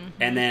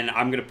 And then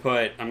I'm gonna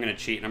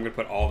cheat, and I'm gonna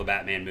put all the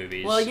Batman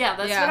movies. Well, yeah,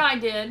 that's Yeah. what I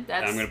did.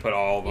 That's I'm gonna put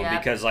all of them Yeah.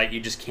 because you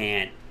just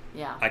can't.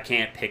 yeah. I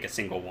can't pick a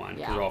single one. 'Cause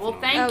Yeah. they're all Well,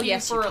 phenomenal. thank Oh, you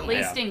yes, you for can. at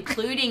least Yeah.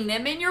 including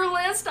them in your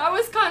list. I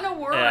was kind of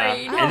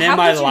worried. Oh, and then how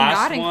my could you not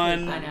last include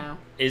one I know.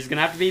 is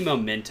gonna have to be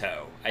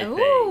Memento. I think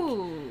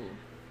Ooh.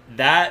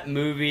 that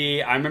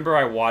movie. I remember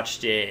I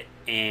watched it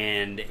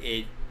and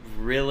it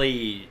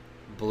really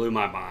blew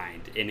my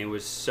mind, and it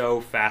was so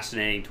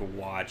fascinating to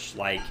watch.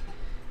 Like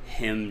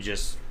him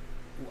just,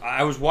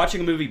 I was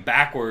watching a movie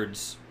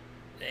backwards.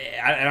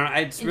 I don't.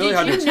 It's really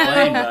hard to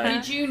explain.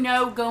 Did you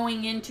know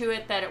going into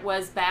it that it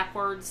was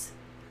backwards?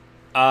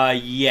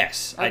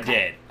 Yes, I Okay.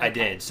 did. I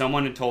Okay. did.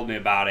 Someone had told me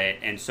about it,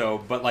 and so,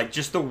 but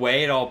just the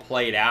way it all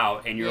played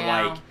out, and you're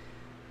Yeah.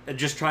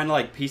 just trying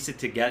to piece it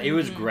together. It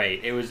was Mm-hmm.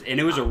 great. It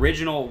was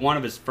original, one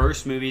of his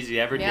first movies he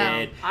ever Yeah.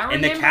 did, I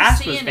and the remember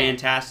cast was seeing it.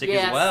 fantastic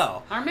Yes. as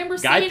well. I remember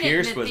Guy seeing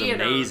Pearce it in the was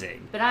theater,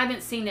 amazing. but I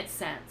haven't seen it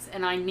since,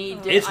 and I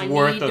need to. It's I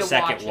worth need a to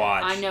second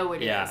watch. watch. I know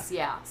it is. Yeah.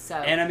 Yeah. So.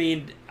 And I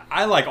mean,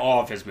 I like all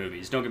of his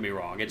movies. Don't get me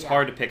wrong. It's Yeah.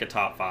 hard to pick a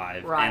top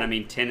 5, Right. and I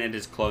mean, Tenet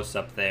is close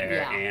up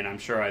there, Yeah. and I'm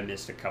sure I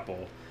missed a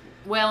couple.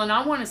 Well, and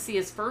I want to see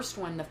his first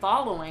one, The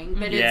Following,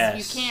 but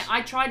Yes. you can't.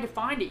 I tried to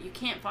find it. You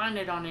can't find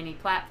it on any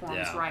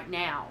platforms Yeah. right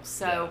now.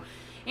 So,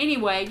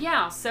 anyway,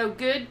 yeah, so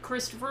good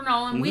Christopher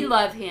Nolan. We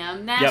love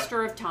him.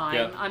 Master of Time.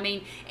 Yep. I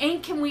mean,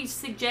 and can we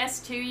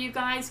suggest to you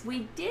guys,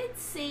 we did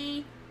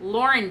see,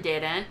 Lauren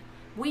didn't,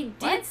 we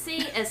did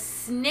see a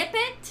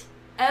snippet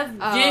of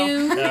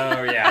Dune.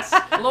 Oh, yes.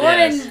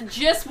 Lauren Yes.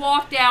 just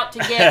walked out to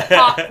get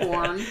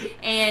popcorn,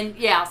 and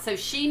yeah, so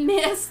she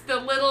missed the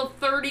little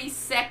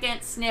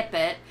 30-second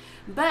snippet,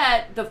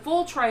 but the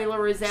full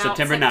trailer is out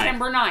September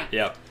 9th.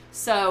 Yep.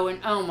 So, and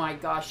oh my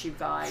gosh, you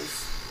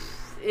guys,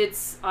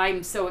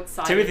 I'm so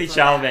excited. Timothy for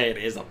Chalamet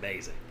is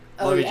amazing.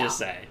 Let me yeah. just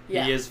say.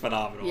 Yeah. He is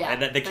phenomenal. Yeah.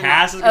 And the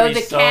cast is going to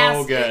be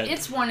so good.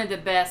 It's one of the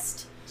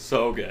best.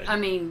 So good. I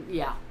mean,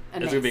 yeah.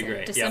 Amazing. It's going to be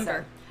great.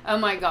 December. Oh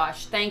my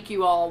gosh. Thank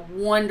you all.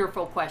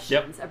 Wonderful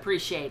questions. Yep.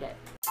 Appreciate it.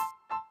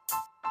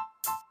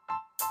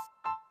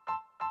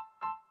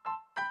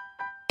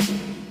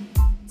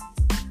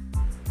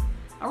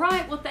 All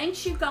right. Well,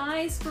 thanks you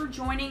guys for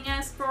joining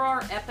us for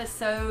our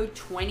episode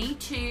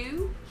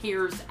 22.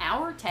 Here's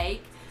our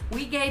take.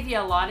 We gave you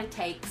a lot of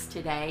takes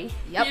today.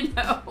 Yep. You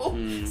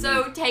know,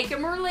 so take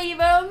them or leave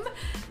them.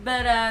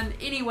 But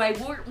anyway,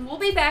 we'll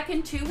be back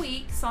in 2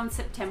 weeks on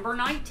September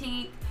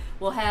 19th.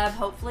 We'll have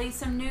hopefully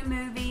some new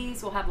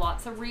movies. We'll have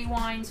lots of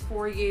rewinds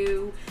for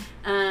you.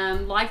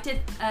 Like to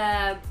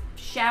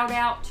shout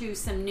out to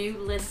some new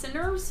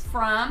listeners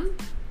from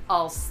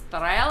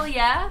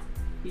Australia.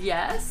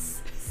 Yes.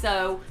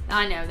 So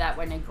I know that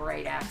wasn't a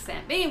great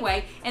accent. But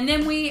anyway, and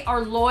then we are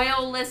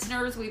loyal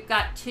listeners. We've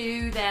got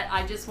 2 that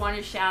I just want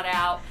to shout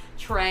out.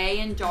 Trey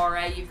and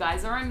Dara. You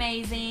guys are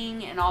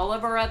amazing. And all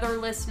of our other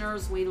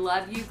listeners, we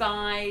love you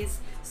guys.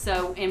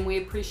 So, and we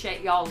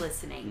appreciate y'all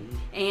listening.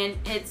 And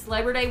it's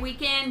Labor Day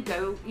weekend.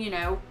 Go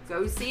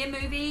see a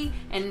movie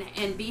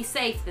and be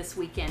safe this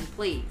weekend,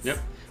 please. Yep.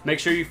 Make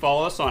sure you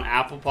follow us on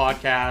Apple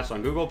Podcasts,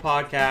 on Google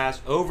Podcasts,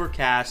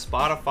 Overcast,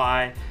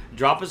 Spotify.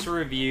 Drop us a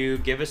review,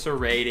 give us a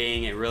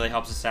rating. It really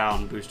helps us out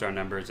and boost our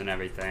numbers and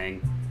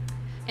everything.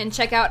 And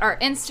check out our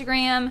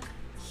Instagram.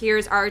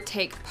 Here's Our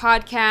Take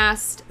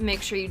podcast.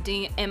 Make sure you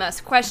DM us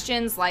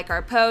questions, like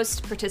our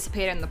post,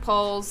 participate in the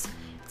polls.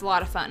 It's a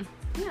lot of fun.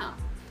 Yeah.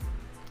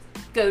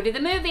 Go to the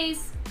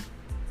movies.